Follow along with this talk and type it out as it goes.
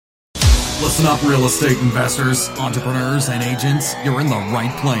Listen up, real estate investors, entrepreneurs, and agents. You're in the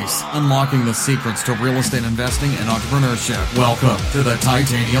right place. Unlocking the secrets to real estate investing and entrepreneurship. Welcome to the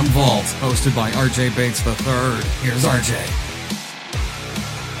Titanium Vault, hosted by RJ Bates III. Here's RJ.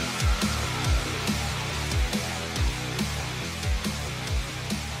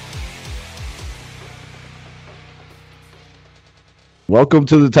 Welcome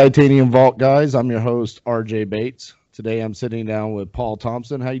to the Titanium Vault, guys. I'm your host, RJ Bates. Today I'm sitting down with Paul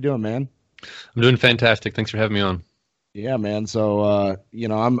Thompson. How you doing, man? I'm doing fantastic. Thanks for having me on. Yeah, man. So,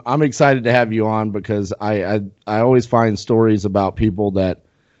 I'm excited to have you on because I always find stories about people that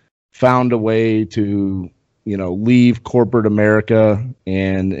found a way to, leave corporate America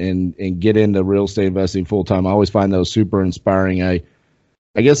and get into real estate investing full time. I always find those super inspiring. I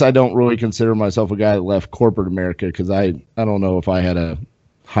guess I don't really consider myself a guy that left corporate America because I don't know if I had a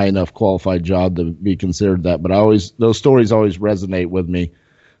high enough qualified job to be considered that, but those stories always resonate with me.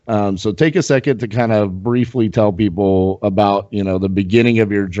 So take a second to kind of briefly tell people about, the beginning of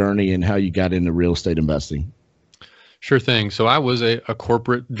your journey and how you got into real estate investing. Sure thing. So I was a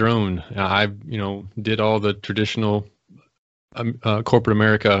corporate drone. I, did all the traditional corporate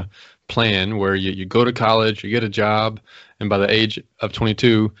America plan where you go to college, you get a job, and by the age of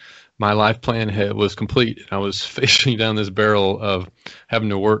 22, my life plan was complete. I was facing down this barrel of having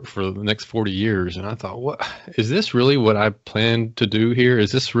to work for the next 40 years. And I thought, what is this really what I planned to do here?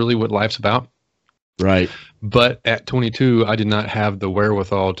 Is this really what life's about? Right. But at 22, I did not have the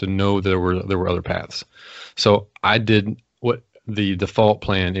wherewithal to know there were other paths. So I did what the default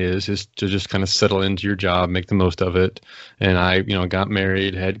plan is to just kind of settle into your job, make the most of it. And I, got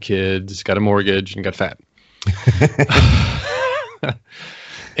married, had kids, got a mortgage, and got fat.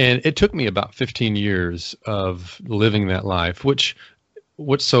 And it took me about 15 years of living that life,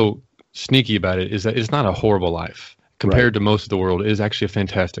 what's so sneaky about it is that it's not a horrible life. Compared to most of the world, it is actually a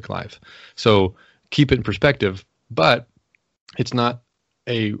fantastic life. So keep it in perspective, but it's not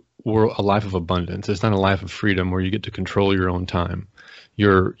a life of abundance. It's not a life of freedom where you get to control your own time.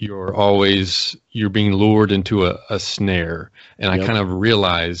 You're being lured into a snare. And I kind of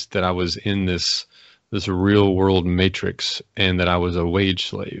realized that I was in this real world matrix and that I was a wage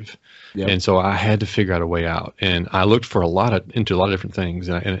slave. Yep. And so I had to figure out a way out. And I looked for into a lot of different things.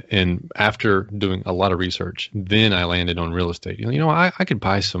 And after doing a lot of research, then I landed on real estate. I could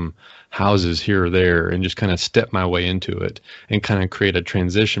buy some houses here or there and just kind of step my way into it and kind of create a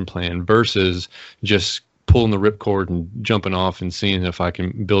transition plan versus just pulling the ripcord and jumping off and seeing if I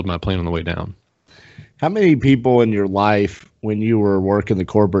can build my plan on the way down. How many people in your life when you were working the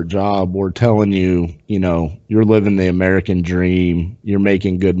corporate job were telling you, you're living the American dream, you're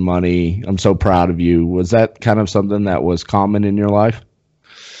making good money, I'm so proud of you? Was that kind of something that was common in your life?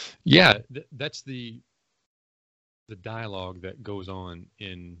 Yeah, that's the dialogue that goes on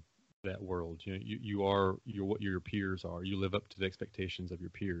in that world. You're what your peers are. You live up to the expectations of your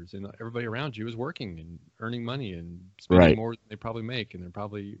peers, and everybody around you is working and earning money and spending more than they probably make, and they're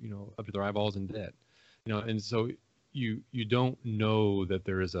probably up to their eyeballs in debt. And so you don't know that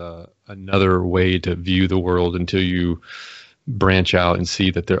there is another way to view the world until you branch out and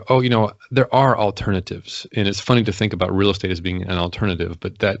see that there are alternatives. And it's funny to think about real estate as being an alternative,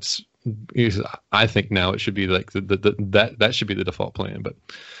 but I think now it should be like that should be the default plan. But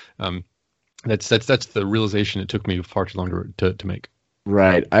that's the realization it took me far too long to make.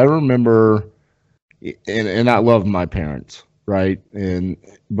 Right. I remember, and I love my parents, right?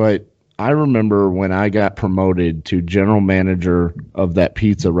 But I remember when I got promoted to general manager of that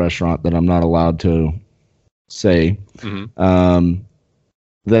pizza restaurant that I'm not allowed to say, that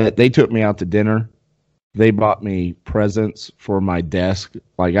they took me out to dinner. They bought me presents for my desk.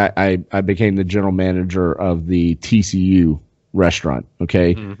 Like I became the general manager of the TCU restaurant.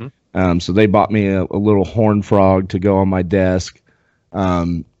 Okay. Mm-hmm. So they bought me a little horn frog to go on my desk,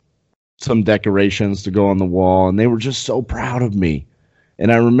 some decorations to go on the wall, and they were just so proud of me. And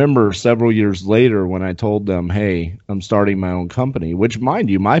I remember several years later when I told them, hey, I'm starting my own company, which,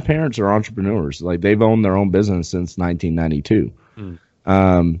 mind you, my parents are entrepreneurs. Like, they've owned their own business since 1992.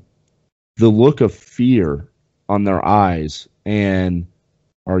 The look of fear on their eyes and,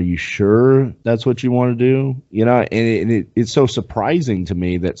 are you sure that's what you want to do? And it's so surprising to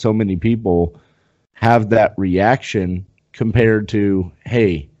me that so many people have that reaction compared to,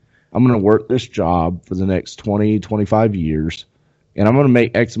 hey, I'm going to work this job for the next 20, 25 years. And I'm going to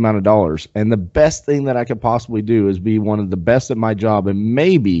make X amount of dollars. And the best thing that I could possibly do is be one of the best at my job and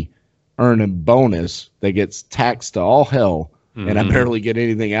maybe earn a bonus that gets taxed to all hell. And I barely get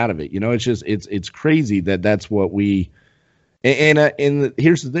anything out of it. It's just, it's crazy that that's what we, and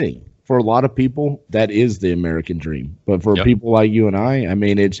here's the thing. for a lot of people, that is the American dream. But for people like you and I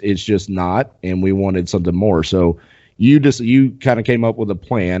mean, it's just not, and we wanted something more. So you kind of came up with a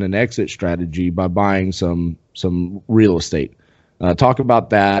plan, an exit strategy by buying some real estate. Talk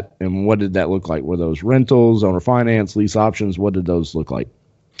about that, and what did that look like? Were those rentals, owner finance, lease options? What did those look like?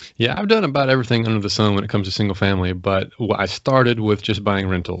 Yeah, I've done about everything under the sun when it comes to single family, but I started with just buying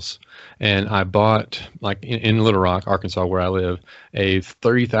rentals. And I bought, like in Little Rock, Arkansas, where I live, a house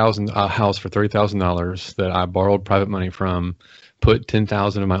for $30,000 that I borrowed private money from, put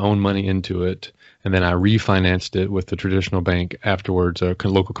 $10,000 of my own money into it, and then I refinanced it with the traditional bank afterwards, a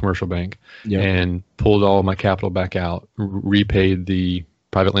local commercial bank, and pulled all of my capital back out, repaid the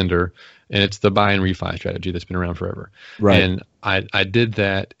private lender, and it's the buy and refi strategy that's been around forever. Right. And I did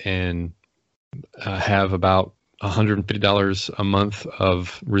that and have about $150 a month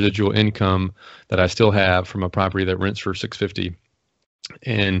of residual income that I still have from a property that rents for $650,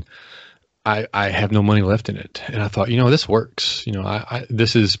 and I have no money left in it. And I thought, this works.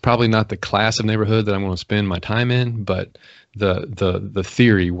 This is probably not the class of neighborhood that I'm going to spend my time in, but the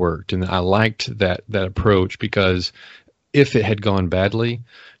theory worked, and I liked that approach, because if it had gone badly,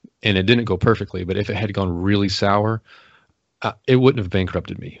 and it didn't go perfectly, but if it had gone really sour, it wouldn't have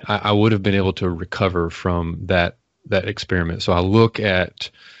bankrupted me. I would have been able to recover from that experiment. So I look at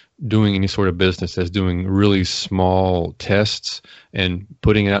doing any sort of business as doing really small tests and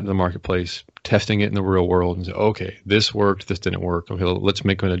putting it out in the marketplace, testing it in the real world, and say, okay, this worked, this didn't work. Okay, let's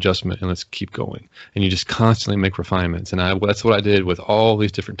make an adjustment and let's keep going. And you just constantly make refinements. And that's what I did with all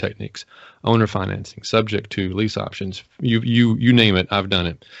these different techniques: owner financing, subject to, lease options. You name it, I've done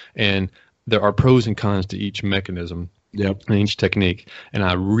it. And there are pros and cons to each mechanism. Yep. And each technique. And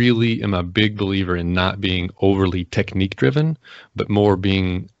I really am a big believer in not being overly technique driven, but more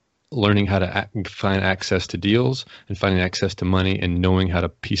learning how to find access to deals and finding access to money and knowing how to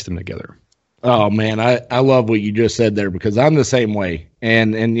piece them together. Oh man, I love what you just said there, because I'm the same way.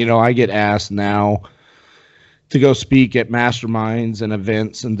 And I get asked now to go speak at masterminds and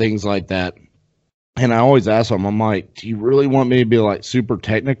events and things like that. And I always ask them, I'm like, do you really want me to be like super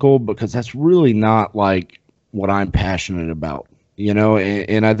technical? Because that's really not like what I'm passionate about,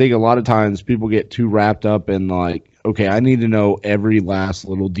 and I think a lot of times people get too wrapped up in like, okay, I need to know every last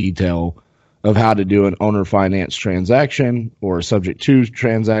little detail of how to do an owner finance transaction or a subject to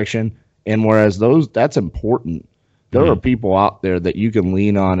transaction. And whereas that's important, there are people out there that you can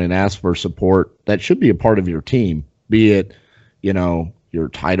lean on and ask for support that should be a part of your team, be it, your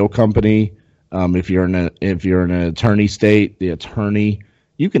title company. If you're in an attorney state, the attorney,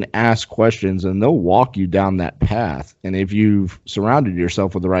 you can ask questions and they'll walk you down that path. And if you've surrounded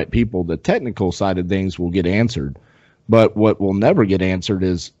yourself with the right people, the technical side of things will get answered. But what will never get answered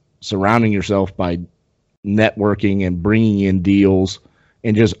is surrounding yourself by networking and bringing in deals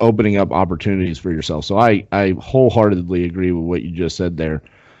and just opening up opportunities for yourself. So I wholeheartedly agree with what you just said there.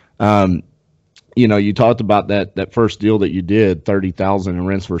 You talked about that first deal that you did, 30,000 and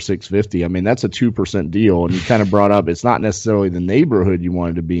rents for 650. I mean, that's a 2% deal. And you kind of brought up, it's not necessarily the neighborhood you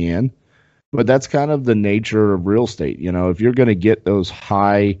wanted to be in, but that's kind of the nature of real estate. If you're going to get those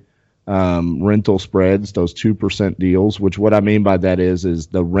high rental spreads, those 2% deals, which what I mean by that is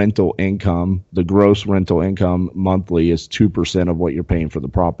the rental income, the gross rental income monthly is 2% of what you're paying for the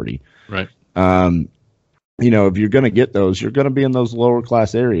property. Right. If you're going to get those, you're going to be in those lower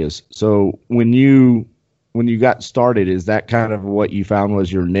class areas. So when you got started, is that kind of what you found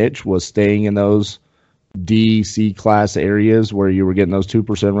was your niche, was staying in those D, C class areas where you were getting those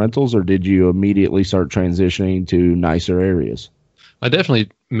 2% rentals, or did you immediately start transitioning to nicer areas? I definitely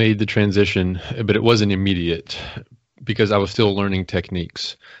made the transition, but it wasn't immediate because I was still learning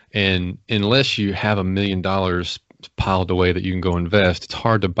techniques. And unless you have $1 million piled away that you can go invest, it's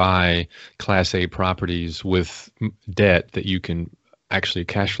hard to buy Class A properties with debt that you can actually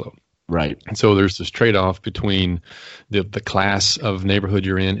cash flow. Right. And so there's this trade-off between the class of neighborhood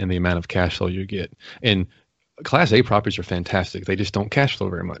you're in and the amount of cash flow you get. And Class A properties are fantastic. They just don't cash flow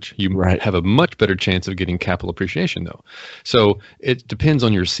very much. You have a much better chance of getting capital appreciation, though. So it depends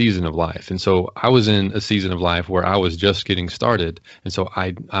on your season of life. And so I was in a season of life where I was just getting started. And so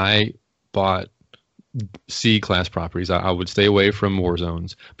I bought C-class properties. I would stay away from war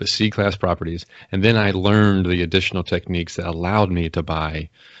zones, but C-class properties. And then I learned the additional techniques that allowed me to buy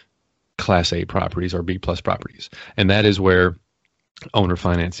Class A properties or B-plus properties. And that is where owner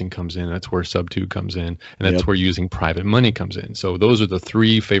financing comes in. That's where sub-2 comes in. And that's where using private money comes in. So those are the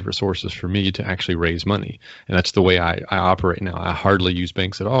three favorite sources for me to actually raise money. And that's the way I operate now. I hardly use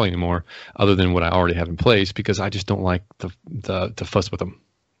banks at all anymore, other than what I already have in place, because I just don't like the fuss with them.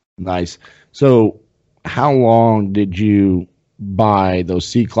 Nice. So how long did you buy those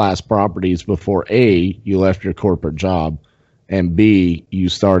C-class properties before A, you left your corporate job, and B, you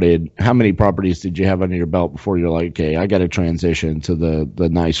started, how many properties did you have under your belt before you're like, okay, I got to transition to the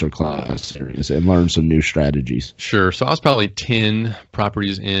nicer class areas and learn some new strategies? Sure. So I was probably 10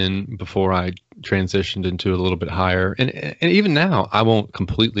 properties in before I transitioned into a little bit higher. And even now, I won't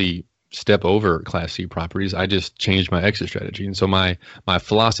completely step over Class C properties. I just changed my exit strategy. And so my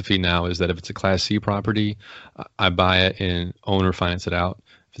philosophy now is that if it's a Class C property, I buy it and owner finance it out.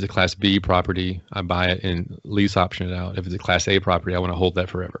 If it's a Class B property, I buy it and lease option it out. If it's a Class A property, I want to hold that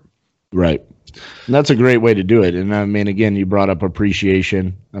forever. Right. And that's a great way to do it. And I mean, again, you brought up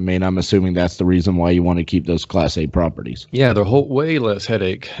appreciation. I mean, I'm assuming that's the reason why you want to keep those Class A properties. Yeah, they're way less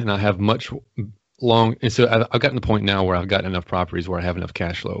headache, and I have much long. And so I've gotten to the point now where I've got enough properties where I have enough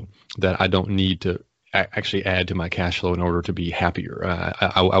cash flow that I don't need to actually add to my cash flow in order to be happier.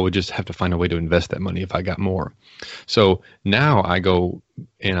 I would just have to find a way to invest that money if I got more. So now I go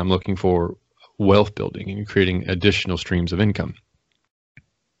and I'm looking for wealth building and creating additional streams of income.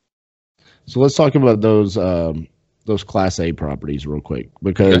 So let's talk about those Class A properties real quick,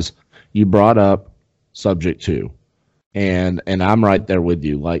 because you brought up subject to, and I'm right there with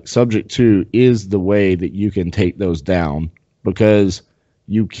you. Like, subject to is the way that you can take those down, because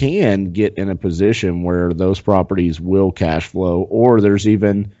you can get in a position where those properties will cash flow, or there's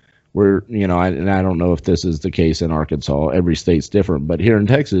even where, you know, and I don't know if this is the case in Arkansas. Every state's different, but here in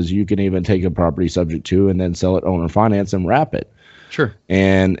Texas, you can even take a property subject to and then sell it owner finance and wrap it. Sure.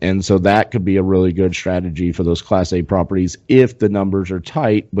 And so that could be a really good strategy for those Class A properties if the numbers are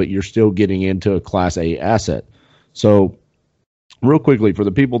tight, but you're still getting into a Class A asset. So real quickly, for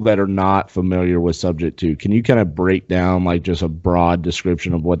the people that are not familiar with subject to, can you kind of break down like just a broad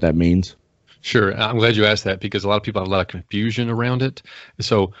description of what that means? Sure. I'm glad you asked that, because a lot of people have a lot of confusion around it.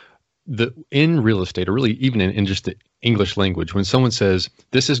 So in real estate, or really even in just the English language, when someone says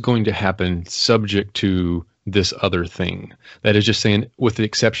this is going to happen subject to this other thing, that is just saying with the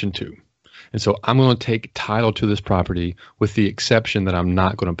exception to. And so I'm going to take title to this property with the exception that I'm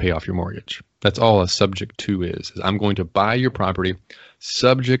not going to pay off your mortgage. That's all a subject to is I'm going to buy your property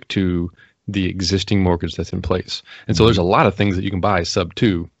subject to the existing mortgage that's in place. And so there's a lot of things that you can buy sub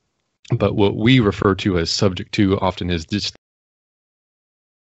to, but what we refer to as subject to often is just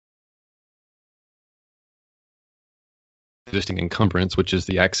existing encumbrance, which is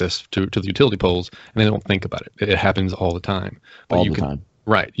the access to the utility poles, and they don't think about it. It happens all the time. But all the time.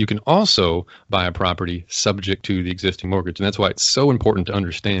 Right. You can also buy a property subject to the existing mortgage. And that's why it's so important to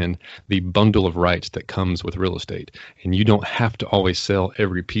understand the bundle of rights that comes with real estate. And you don't have to always sell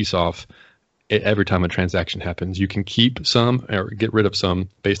every piece off every time a transaction happens. You can keep some or get rid of some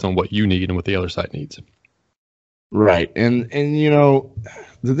based on what you need and what the other side needs. Right. And you know,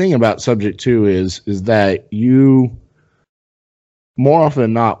 the thing about subject to is that you, more often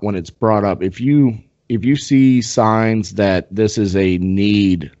than not, when it's brought up, if you see signs that this is a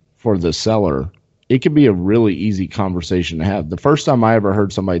need for the seller, it can be a really easy conversation to have. The first time I ever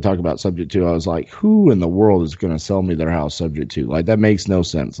heard somebody talk about subject to, I was like, who in the world is going to sell me their house subject to? Like, that makes no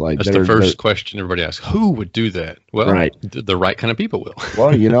sense. Like, that's the first question everybody asks. Who would do that? Well, right. The right kind of people will.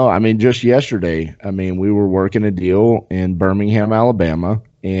 Well, you know, I mean, just yesterday, I mean, we were working a deal in Birmingham, Alabama,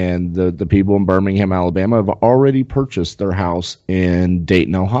 and the people in Birmingham, Alabama have already purchased their house in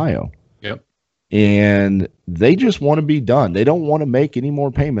Dayton, Ohio. Yep. And they just want to be done. They don't want to make any more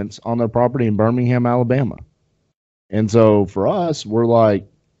payments on their property in Birmingham, Alabama. And so for us, we're like,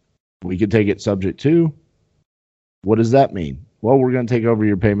 we could take it subject to. What does that mean? Well, we're going to take over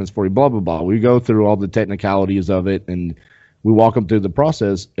your payments for you, blah, blah, blah. We go through all the technicalities of it, and we walk them through the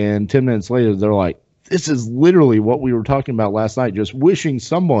process. And 10 minutes later, they're like, this is literally what we were talking about last night, just wishing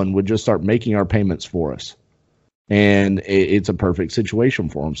someone would just start making our payments for us. And it's a perfect situation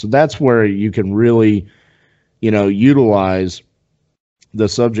for them. So that's where you can really, you know, utilize the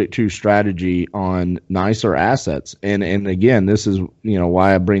subject to strategy on nicer assets. And again, this is, you know,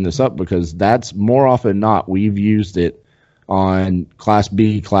 why I bring this up, because that's more often than not, we've used it on Class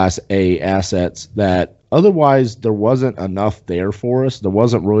B, Class A assets that otherwise there wasn't enough there for us. There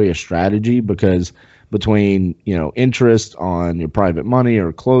wasn't really a strategy, because between, you know, interest on your private money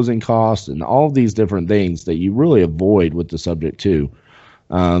or closing costs and all of these different things that you really avoid with the subject to,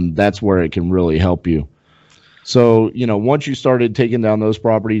 that's where it can really help you. So, you know, once you started taking down those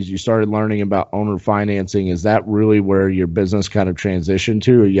properties, you started learning about owner financing. Is that really where your business kind of transitioned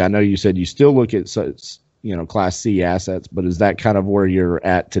to? Yeah, I know you said you still look at, you know, Class C assets, but is that kind of where you're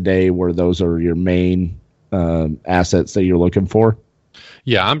at today, where those are your main assets that you're looking for?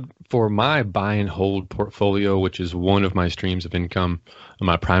 Yeah, for my buy and hold portfolio, which is one of my streams of income,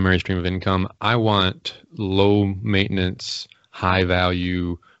 my primary stream of income, I want low maintenance, high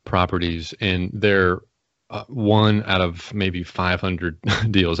value properties, and they're one out of maybe 500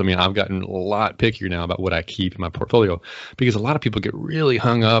 deals. I mean, I've gotten a lot pickier now about what I keep in my portfolio because a lot of people get really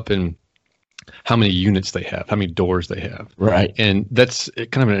hung up in how many units they have, how many doors they have. Right. And that's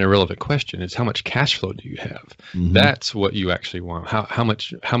kind of an irrelevant question. It's how much cash flow do you have? Mhm. That's what you actually want. How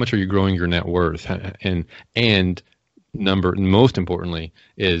much are you growing your net worth? And most importantly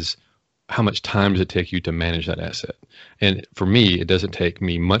is how much time does it take you to manage that asset? And for me, it doesn't take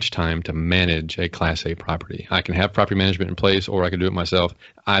me much time to manage a Class A property. I can have property management in place, or I can do it myself.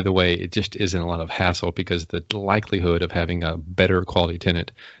 Either way, it just isn't a lot of hassle because the likelihood of having a better quality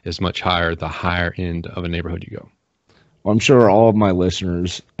tenant is much higher the higher end of a neighborhood you go. Well, I'm sure all of my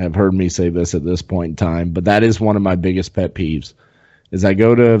listeners have heard me say this at this point in time, but that is one of my biggest pet peeves. Is I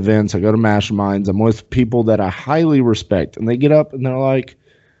go to events, I go to masterminds, I'm with people that I highly respect, and they get up and they're like,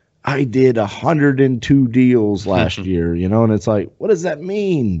 I did 102 deals last year, and it's like, what does that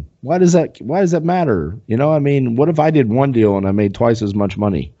mean? Why does that matter? I mean, what if I did one deal and I made twice as much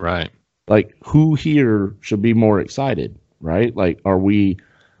money? Right. Like, who here should be more excited, right? Like, are we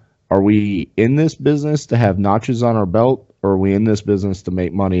in this business to have notches on our belt, or are we in this business to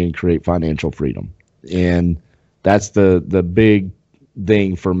make money and create financial freedom? And that's the big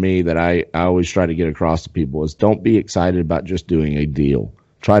thing for me that I always try to get across to people is don't be excited about just doing a deal.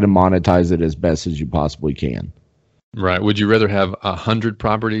 Try to monetize it as best as you possibly can. Right. Would you rather have 100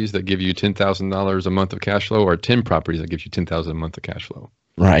 properties that give you $10,000 a month of cash flow, or 10 properties that give you $10,000 a month of cash flow?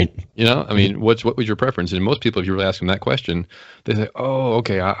 Right. I mean, what was your preference? And most people, if you really ask them that question, they say, "Oh,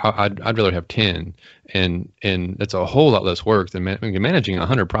 okay, I'd rather have 10," and that's a whole lot less work than managing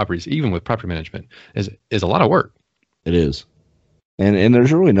 100 properties, even with property management, is a lot of work. It is, and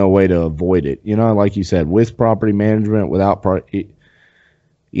there's really no way to avoid it. Like you said, with property management, without property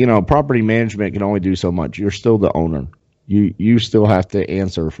management can only do so much. You're still the owner. You still have to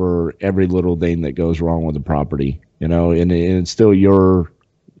answer for every little thing that goes wrong with the property. And it's still your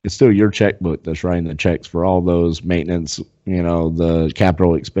checkbook that's writing the checks for all those maintenance, the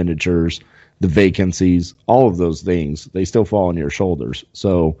capital expenditures, the vacancies, all of those things. They still fall on your shoulders.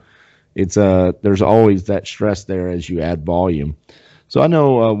 So it's there's always that stress there as you add volume. So I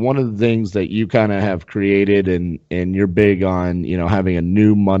know one of the things that you kind of have created, and you're big on, having a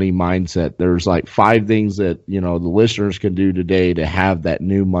new money mindset. There's like 5 things that, the listeners can do today to have that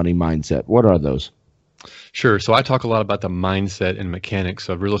new money mindset. What are those? Sure. So I talk a lot about the mindset and mechanics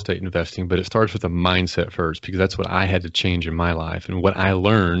of real estate investing, but it starts with the mindset first, because that's what I had to change in my life, and what I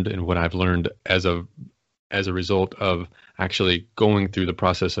learned and what I've learned as a result of actually going through the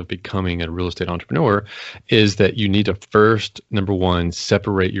process of becoming a real estate entrepreneur is that you need to first, number one,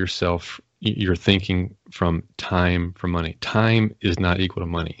 separate your thinking from time from money. Time is not equal to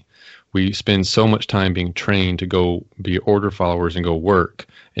money. We spend so much time being trained to go be order followers and go work,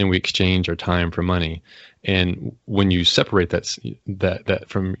 and we exchange our time for money. And when you separate that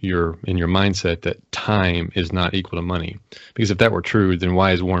from in your mindset, that time is not equal to money, because if that were true, then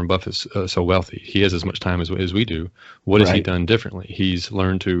why is Warren Buffett so wealthy? He has as much time as we do. What has he done differently? He's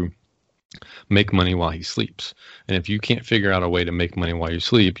learned to make money while he sleeps. And if you can't figure out a way to make money while you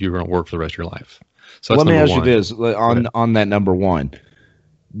sleep, you're going to work for the rest of your life. So that's let me ask one. you this on that number one.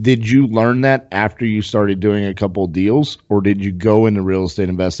 Did you learn that after you started doing a couple of deals, or did you go into real estate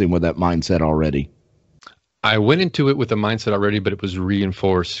investing with that mindset already? I went into it with a mindset already, but it was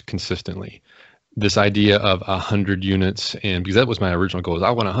reinforced consistently. This idea of 100 units, and because that was my original goal, is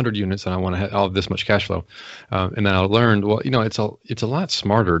I want 100 units and I want to have all this much cash flow. And then I learned, well, it's a lot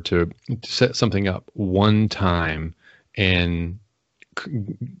smarter to set something up one time and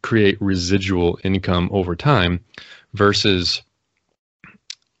create residual income over time versus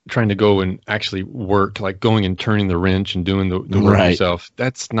trying to go and actually work, like going and turning the wrench and doing the work yourself.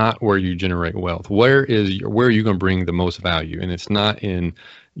 That's not where you generate wealth. Where are you going to bring the most value? And it's not in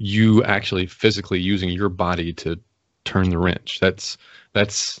you actually physically using your body to turn the wrench. That's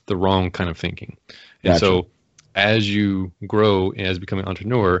the wrong kind of thinking. And so as you grow as becoming an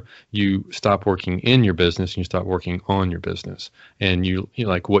entrepreneur, you stop working in your business and you start working on your business. And you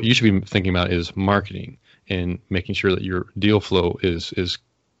like what you should be thinking about is marketing and making sure that your deal flow is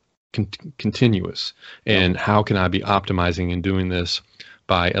continuous, and how can I be optimizing and doing this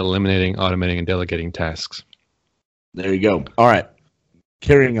by eliminating, automating, and delegating tasks. There you go. All right,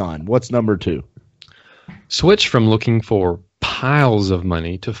 carrying on. What's number 2? Switch from looking for piles of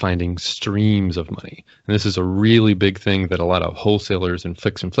money to finding streams of money. And this is a really big thing that a lot of wholesalers and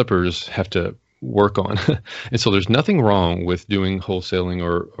fix and flippers have to work on. And so there's nothing wrong with doing wholesaling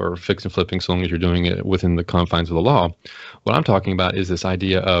or fix and flipping so long as you're doing it within the confines of the law. What I'm talking about is this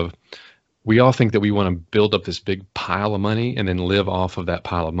idea of we all think that we want to build up this big pile of money and then live off of that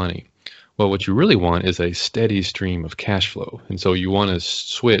pile of money. Well, what you really want is a steady stream of cash flow. And so you want to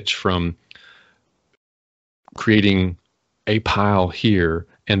switch from creating a pile here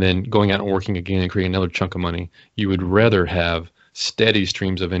and then going out and working again and creating another chunk of money. You would rather have steady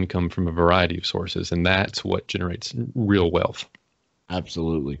streams of income from a variety of sources, and that's what generates real wealth.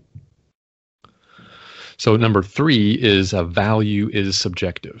 Absolutely. So number 3 is value is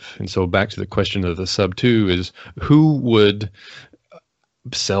subjective. And so back to the question of the sub 2 is, who would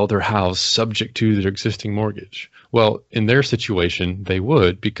sell their house subject to their existing mortgage? Well, in their situation, they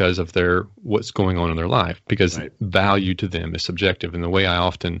would, because of what's going on in their life, because value to them is subjective. And the way I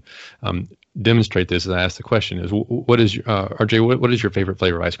often demonstrate this is I ask the question is, what is RJ, what is your favorite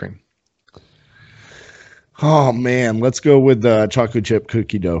flavor of ice cream? Oh man, let's go with chocolate chip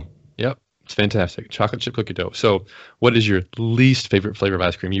cookie dough. Yep. It's fantastic. Chocolate chip cookie dough. So what is your least favorite flavor of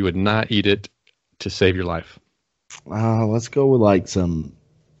ice cream? You would not eat it to save your life. Let's go with like some,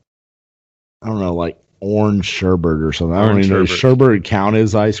 I don't know, like orange sherbet or something. I don't even know. Does sherbet count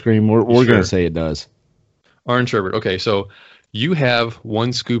as ice cream? We're going to say it does. Orange sherbet. Okay, so you have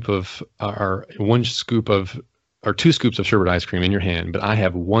 2 scoops of sherbet ice cream in your hand, but I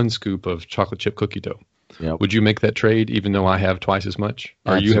have 1 scoop of chocolate chip cookie dough. Yep. Would you make that trade even though I have twice as much?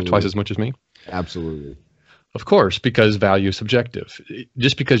 Or you have twice as much as me? Absolutely. Of course, because value is subjective.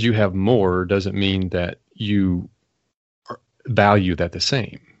 Just because you have more doesn't mean that you value that the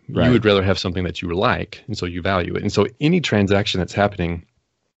same. Right. You would rather have something that you like, and so you value it. And so any transaction that's happening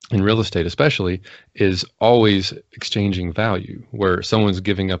in real estate especially is always exchanging value, where someone's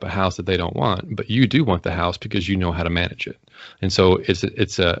giving up a house that they don't want, but you do want the house because you know how to manage it. And so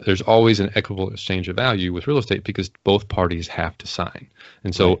there's always an equitable exchange of value with real estate because both parties have to sign.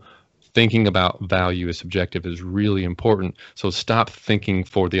 And so thinking about value as subjective is really important. So stop thinking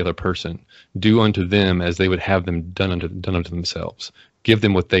for the other person. Do unto them as they would have them done unto themselves. Give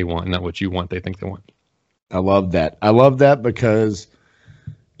them what they want, not what you want they think they want. I love that. I love that because,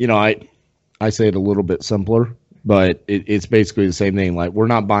 you know, I say it a little bit simpler, but it's basically the same thing. Like, we're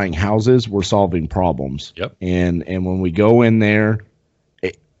not buying houses, we're solving problems. Yep. And when we go in there,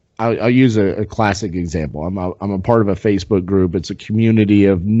 I'll use a classic example. I'm a part of a Facebook group. It's a community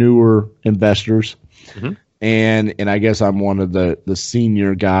of newer investors. Mm-hmm. And I guess I'm one of the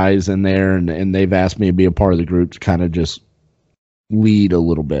senior guys in there, and they've asked me to be a part of the group to kind of just lead a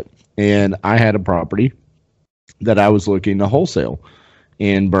little bit. And I had a property that I was looking to wholesale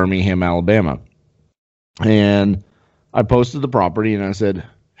in Birmingham, Alabama. And I posted the property and I said,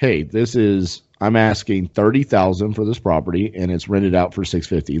 hey, I'm asking $30,000 for this property and it's rented out for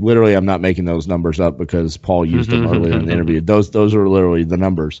 $650. Literally, I'm not making those numbers up because Paul used them earlier in the interview. Those are literally the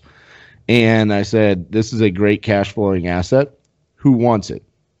numbers. And I said, this is a great cash flowing asset. Who wants it?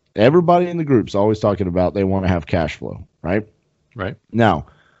 Everybody in the group's always talking about they want to have cash flow, right? Right. Now,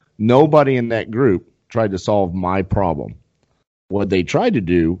 nobody in that group tried to solve my problem. What they tried to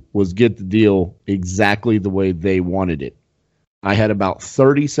do was get the deal exactly the way they wanted it. I had about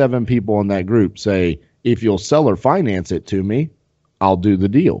 37 people in that group say, if you'll sell or finance it to me, I'll do the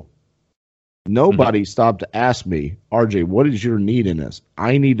deal. Nobody stopped to ask me, RJ, what is your need in this?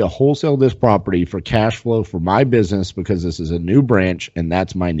 I need to wholesale this property for cash flow for my business because this is a new branch and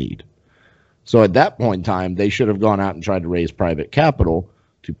that's my need. So at that point in time, they should have gone out and tried to raise private capital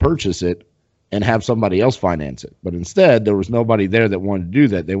to purchase it and have somebody else finance it. But instead, there was nobody there that wanted to do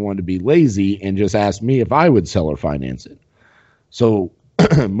that. They wanted to be lazy and just ask me if I would sell or finance it. So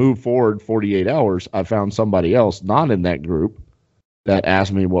move forward 48 hours, I found somebody else not in that group that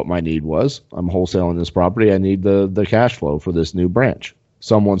asked me what my need was. I'm wholesaling this property. I need the cash flow for this new branch.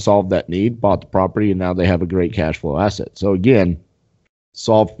 Someone solved that need, bought the property, and now they have a great cash flow asset. So again,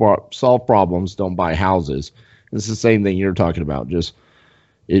 solve problems, don't buy houses. It's the same thing you're talking about. Just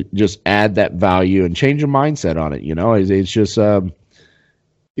add that value and change your mindset on it. You know, it's just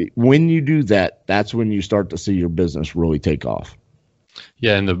when you do that, that's when you start to see your business really take off.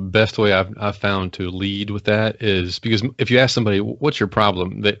 Yeah, and the best way I've found to lead with that is because if you ask somebody, "What's your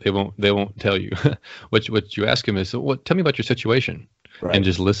problem?" they won't tell you. What you ask them is, "Tell me about your situation," and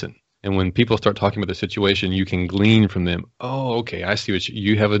just listen. And when people start talking about the situation, you can glean from them. Oh, okay, I see what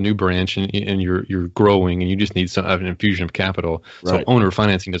you have a new branch and you're growing and you just need an infusion of capital. Right. So owner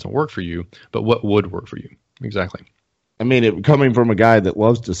financing doesn't work for you, but what would work for you? Exactly. I mean, coming from a guy that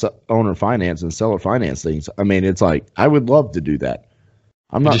loves to owner finance and seller finance things, I mean, it's like I would love to do that.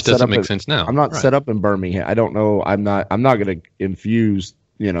 It just doesn't make sense now. I'm not set up in Birmingham. I don't know. I'm not going to infuse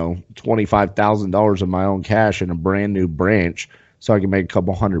 $25,000 of my own cash in a brand new branch so I can make a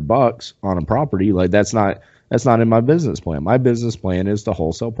couple $100 on a property. Like that's not in my business plan. My business plan is to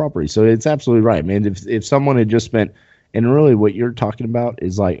wholesale property. So it's absolutely right, man. If someone had just spent, and really what you're talking about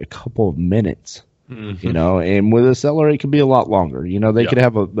is like a couple of minutes, and with a seller, it could be a lot longer. They could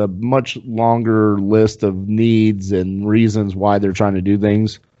have a much longer list of needs and reasons why they're trying to do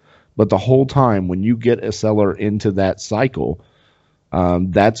things. But the whole time, when you get a seller into that cycle,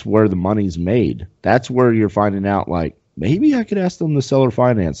 that's where the money's made. That's where you're finding out, like, maybe I could ask them to seller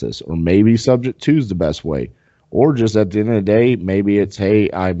finance this, or maybe subject to is the best way. Or just at the end of the day, maybe it's, hey,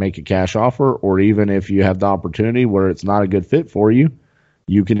 I make a cash offer, or even if you have the opportunity where it's not a good fit for you,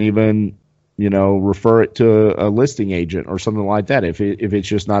 you can even, refer it to a listing agent or something like that if it's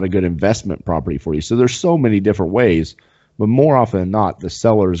just not a good investment property for you. So there's so many different ways, but more often than not, the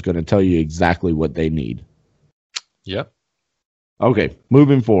seller is going to tell you exactly what they need. Yep. Okay,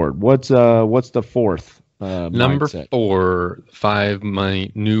 moving forward. What's the fourth Number mindset? 4, 5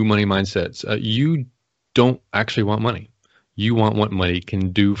 new money mindsets. You don't actually want money. You want what money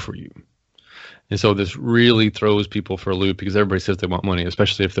can do for you. And so this really throws people for a loop because everybody says they want money,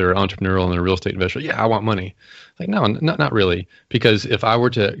 especially if they're entrepreneurial and they're a real estate investor. Yeah, I want money. Like, no, not really. Because if I were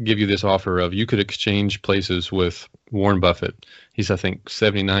to give you this offer of you could exchange places with Warren Buffett, he's, I think,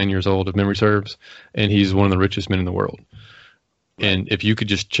 79 years old, if memory serves, and he's one of the richest men in the world. And if you could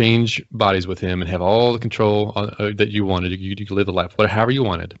just change bodies with him and have all the control that you wanted, you could live the life, however you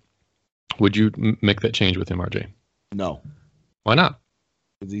wanted, would you make that change with him, RJ? No. Why not?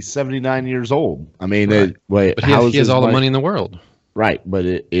 Because he's 79 years old. I mean, right. Wait, but he has all the money in the world. Right, but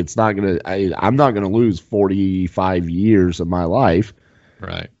it's not going to. I'm not going to lose 45 years of my life,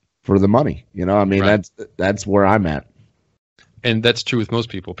 right, for the money. I mean, right. That's where I'm at. And that's true with most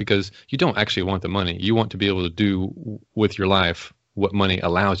people because you don't actually want the money. You want to be able to do with your life what money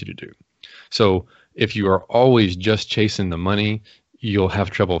allows you to do. So if you are always just chasing the money, you'll have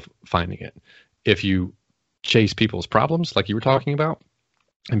trouble finding it. If you chase people's problems, like you were talking about,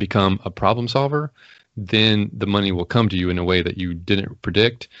 and become a problem solver, then the money will come to you in a way that you didn't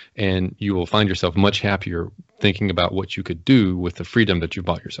predict, and you will find yourself much happier thinking about what you could do with the freedom that you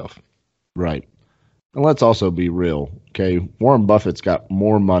bought yourself. Right. And let's also be real, okay? Warren Buffett's got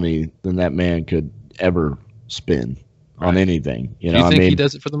more money than that man could ever spend on anything. Do you think he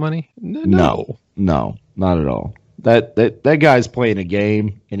does it for the money? No, not at all. That guy's playing a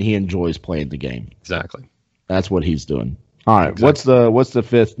game, and he enjoys playing the game. Exactly. That's what he's doing. All right. Exactly. What's the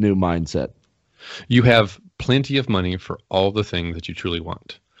fifth new mindset? You have plenty of money for all the things that you truly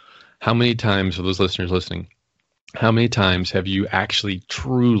want. How many times, for those listeners listening, how many times have you actually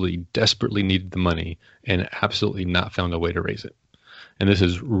truly desperately needed the money and absolutely not found a way to raise it? And this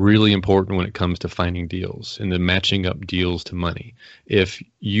is really important when it comes to finding deals and then matching up deals to money. If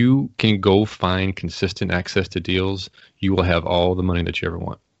you can go find consistent access to deals, you will have all the money that you ever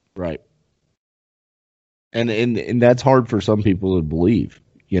want. Right. And that's hard for some people to believe,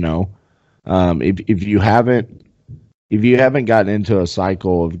 if you haven't gotten into a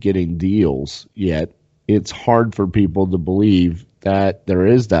cycle of getting deals yet, it's hard for people to believe that there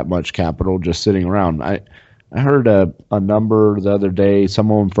is that much capital just sitting around. I heard a number the other day,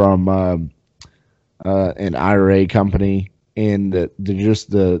 someone from an IRA company, and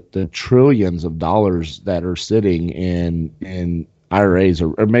the trillions of dollars that are sitting in IRAs,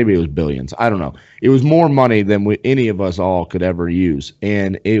 or maybe it was billions. I don't know. It was more money than any of us all could ever use,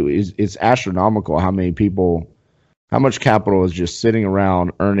 and it's astronomical how much capital is just sitting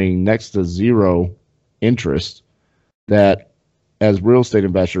around earning next to zero interest. That as real estate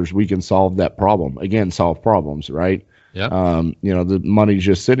investors, we can solve that problem. Again, solve problems, right? Yeah. The money's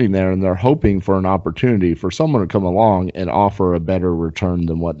just sitting there, and they're hoping for an opportunity for someone to come along and offer a better return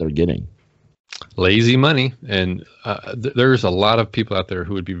than what they're getting. Lazy money. And there's a lot of people out there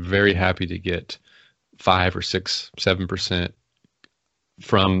who would be very happy to get 5 or 6, 7%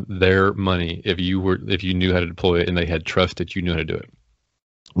 from their money if you knew how to deploy it and they had trust that you knew how to do it.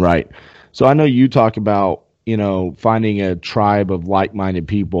 Right. So I know you talk about, finding a tribe of like-minded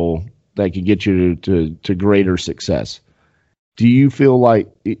people that can get you to greater success. Do you feel like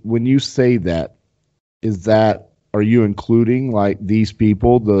when you say that, are you including like these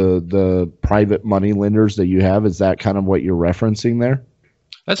people, the private money lenders that you have? Is that kind of what you're referencing there?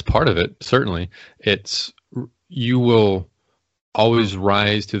 That's part of it. Certainly. You will always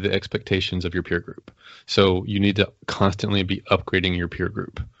rise to the expectations of your peer group. So you need to constantly be upgrading your peer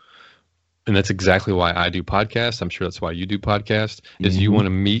group. And that's exactly why I do podcasts. I'm sure that's why you do podcasts, is you want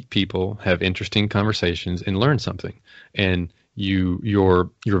to meet people, have interesting conversations, and learn something. And your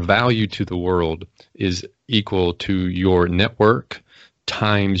value to the world is equal to your network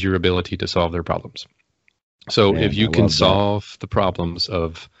times your ability to solve their problems. So Man, if you I can love that. solve the problems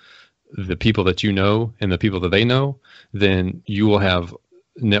of the people that you know and the people that they know, then you will have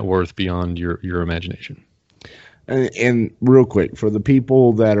net worth beyond your imagination. And real quick, for the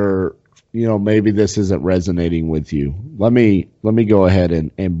people that are, maybe this isn't resonating with you, let me go ahead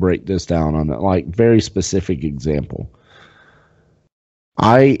and break this down on a like very specific example.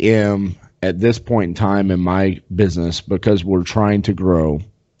 I am at this point in time in my business, because we're trying to grow,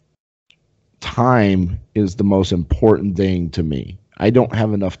 time is the most important thing to me. I don't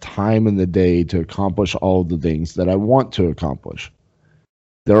have enough time in the day to accomplish all the things that I want to accomplish.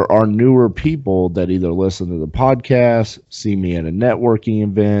 There are newer people that either listen to the podcast, see me at a networking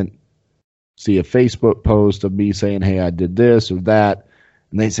event, see a Facebook post of me saying, hey, I did this or that.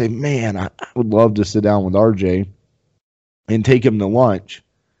 And they say, man, I would love to sit down with RJ and take him to lunch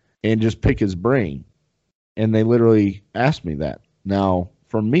and just pick his brain. And they literally ask me that. Now,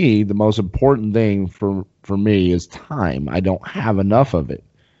 for me, the most important thing for me is time. I don't have enough of it.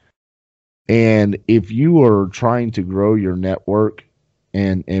 And if you are trying to grow your network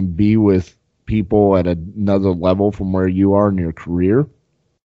and be with people at another level from where you are in your career,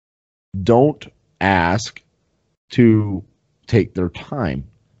 don't ask to take their time.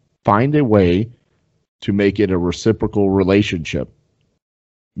 Find a way to make it a reciprocal relationship.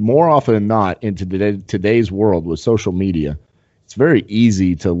 More often than not, in today's world with social media, it's very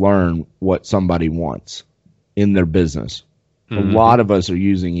easy to learn what somebody wants in their business. A lot of us are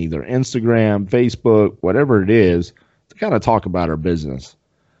using either Instagram, Facebook, whatever it is, to kind of talk about our business.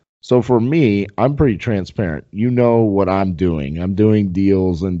 So for me, I'm pretty transparent. You know what I'm doing. I'm doing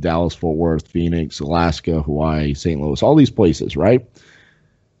deals in Dallas, Fort Worth, Phoenix, Alaska, Hawaii, St. Louis, all these places, right?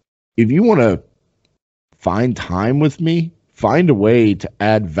 If you want to find time with me, find a way to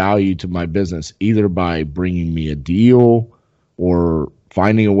add value to my business, either by bringing me a deal or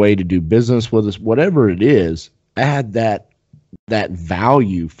finding a way to do business with us, whatever it is, add that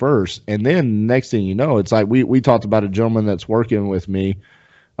value first. And then next thing you know, it's like we talked about a gentleman that's working with me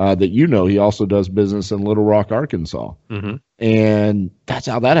that he also does business in Little Rock, Arkansas. Mm-hmm. And that's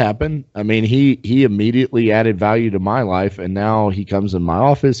how that happened. I mean, he immediately added value to my life, and now he comes in my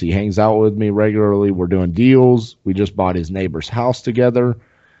office. He hangs out with me regularly. We're doing deals. We just bought his neighbor's house together.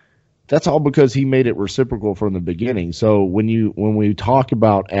 That's all because he made it reciprocal from the beginning. So when we talk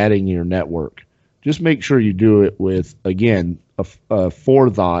about adding your network, just make sure you do it with, again, a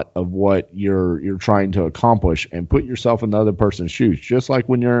forethought of what you're trying to accomplish, and put yourself in the other person's shoes. Just like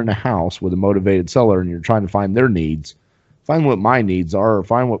when you're in a house with a motivated seller and you're trying to find their needs, find what my needs are, or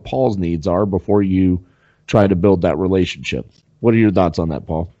find what Paul's needs are before you try to build that relationship. What are your thoughts on that,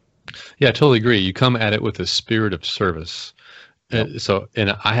 Paul? Yeah, I totally agree. You come at it with a spirit of service. Yep.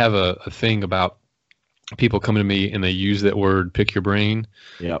 And I have a thing about people coming to me and they use that word, pick your brain.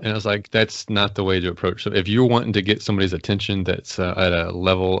 Yep. And I was like, that's not the way to approach. So if you're wanting to get somebody's attention that's at a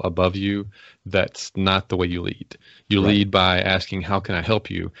level above you, that's not the way you lead. You lead by asking, how can I help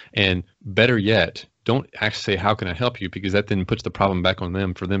you? And better yet, don't actually say, how can I help you? Because that then puts the problem back on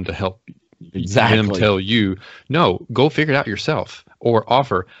them for them to help them tell you. No, go figure it out yourself. Or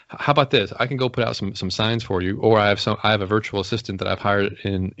offer, how about this? I can go put out some signs for you, or I have a virtual assistant that I've hired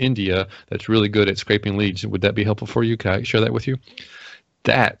in India that's really good at scraping leads. Would that be helpful for you? Can I share that with you?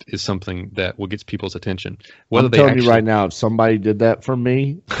 That is something that will get people's attention. I'm telling you right now, if somebody did that for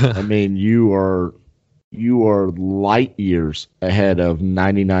me, I mean, you are light years ahead of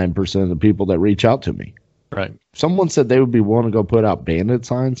 99% of the people that reach out to me. Right. If someone said they would be willing to go put out bandit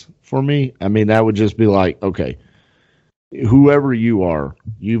signs for me, I mean, that would just be like, okay, whoever you are,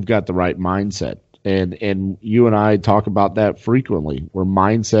 you've got the right mindset. And you and I talk about that frequently, where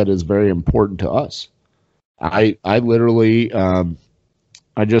mindset is very important to us. I literally,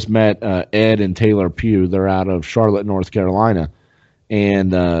 I just met Ed and Taylor Pugh. They're out of Charlotte, North Carolina.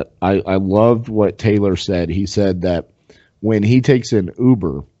 And I loved what Taylor said. He said that when he takes an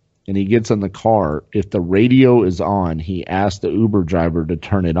Uber and he gets in the car, if the radio is on, he asks the Uber driver to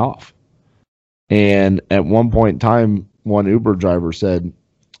turn it off. And at one point in time, one Uber driver said,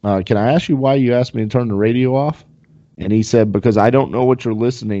 can I ask you why you asked me to turn the radio off? And he said, because I don't know what you're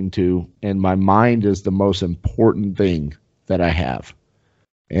listening to, and my mind is the most important thing that I have.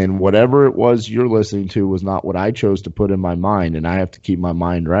 And whatever it was you're listening to was not what I chose to put in my mind, and I have to keep my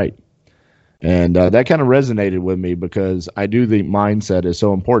mind right. And that kind of resonated with me, because I do think mindset is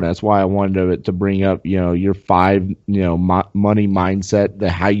so important. That's why I wanted to bring up, your 5, money mindset,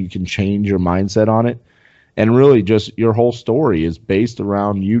 how you can change your mindset on it. And really just your whole story is based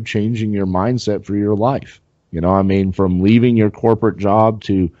around you changing your mindset for your life. From leaving your corporate job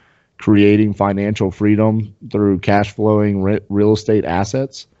to creating financial freedom through cash flowing real estate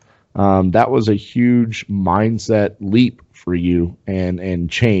assets. That was a huge mindset leap for you and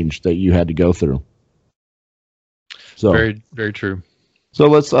change that you had to go through. So very, very true. So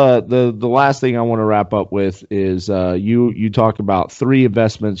let's the last thing I want to wrap up with is you talk about 3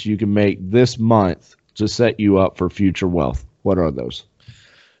 investments you can make this month to set you up for future wealth. What are those?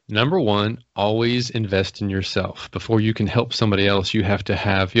 Number 1, always invest in yourself. Before you can help somebody else, you have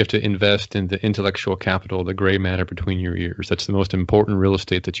to invest in the intellectual capital, the gray matter between your ears. That's the most important real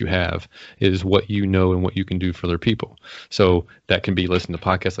estate that you have, is what you know and what you can do for other people. So that can be listening to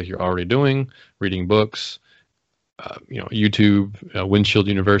podcasts like you're already doing, reading books, YouTube, Windshield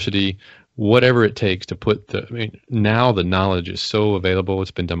University, whatever it takes to put now the knowledge is so available.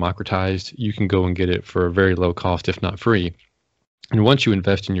 It's been democratized. You can go and get it for a very low cost, if not free. And once you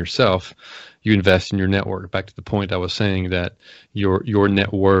invest in yourself, you invest in your network. Back to the point I was saying that your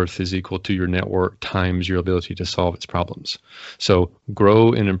net worth is equal to your network times your ability to solve its problems. So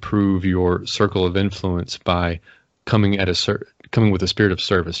grow and improve your circle of influence by coming with a spirit of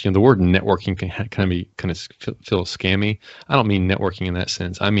service. The word networking can kind of feel scammy. I don't mean networking in that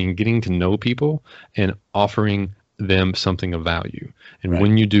sense. I mean getting to know people and offering them something of value. And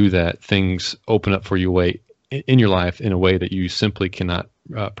when you do that, things open up for you in your life in a way that you simply cannot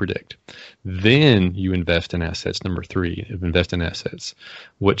predict. Then you invest in assets. Number 3, invest in assets,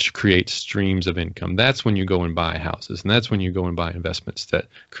 which creates streams of income. That's when you go and buy houses, and that's when you go and buy investments that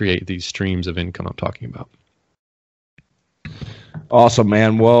create these streams of income I'm talking about. Awesome,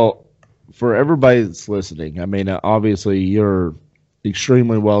 man. Well, for everybody that's listening, I mean, obviously you're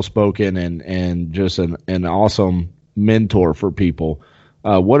extremely well-spoken and just an awesome mentor for people.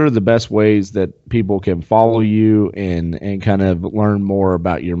 What are the best ways that people can follow you and kind of learn more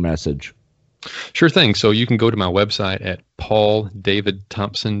about your message? Sure thing. So you can go to my website at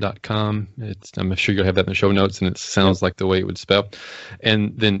pauldavidthompson.com. I'm sure you'll have that in the show notes, and it sounds like the way it would spell.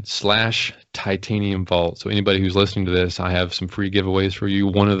 And then /Titanium Vault. So anybody who's listening to this, I have some free giveaways for you.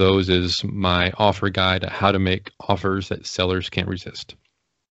 One of those is my offer guide, how to make offers that sellers can't resist.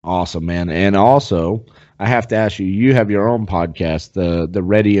 Awesome, man. And also, I have to ask you, you have your own podcast, the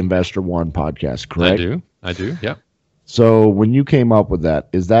Ready Investor One podcast, correct? I do. Yeah. So when you came up with that,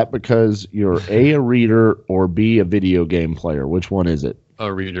 is that because you're A, a reader, or B, a video game player? Which one is it?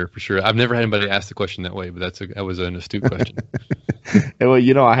 A reader, for sure. I've never had anybody ask the question that way, but that was an astute question.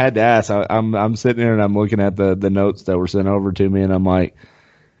 Well, I had to ask. I'm sitting there and I'm looking at the notes that were sent over to me, and I'm like,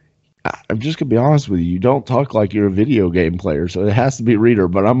 I'm just going to be honest with you. You don't talk like you're a video game player, so it has to be reader,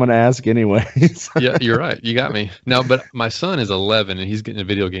 but I'm going to ask anyways. Yeah, you're right. You got me. Now, but my son is 11 and he's getting a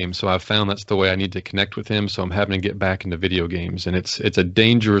video game, so I've found that's the way I need to connect with him, so I'm having to get back into video games, and it's a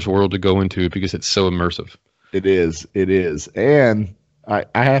dangerous world to go into because it's so immersive. It is. And I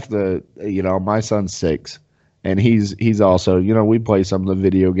have to, my son's 6, and he's also, we play some of the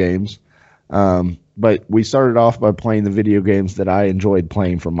video games. But we started off by playing the video games that I enjoyed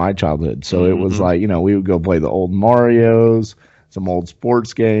playing from my childhood. So it was like, we would go play the old Marios, some old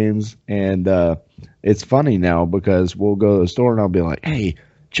sports games. And it's funny now because we'll go to the store and I'll be like, hey,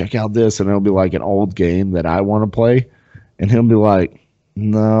 check out this. And it'll be like an old game that I want to play. And he'll be like,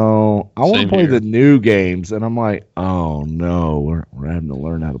 no, I want to play the new games. And I'm like, oh, no, we're having to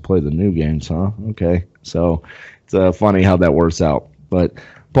learn how to play the new games, huh? Okay. So it's funny how that works out. But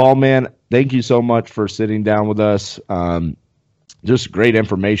Paul, man, thank you so much for sitting down with us. Just great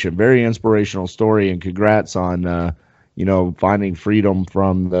information, very inspirational story, and congrats on finding freedom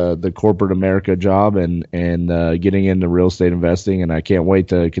from the corporate America job and getting into real estate investing. And I can't wait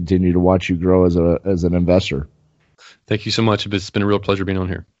to continue to watch you grow as an investor. Thank you so much. It's been a real pleasure being on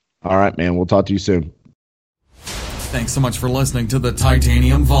here. All right, man. We'll talk to you soon. Thanks so much for listening to the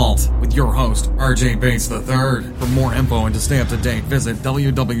Titanium Vault with your host, RJ Bates III. For more info and to stay up to date, visit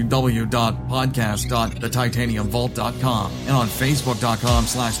www.podcast.thetitaniumvault.com and on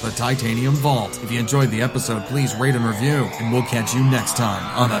facebook.com/The Titanium Vault. If you enjoyed the episode, please rate and review, and we'll catch you next time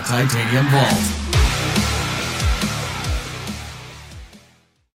on the Titanium Vault.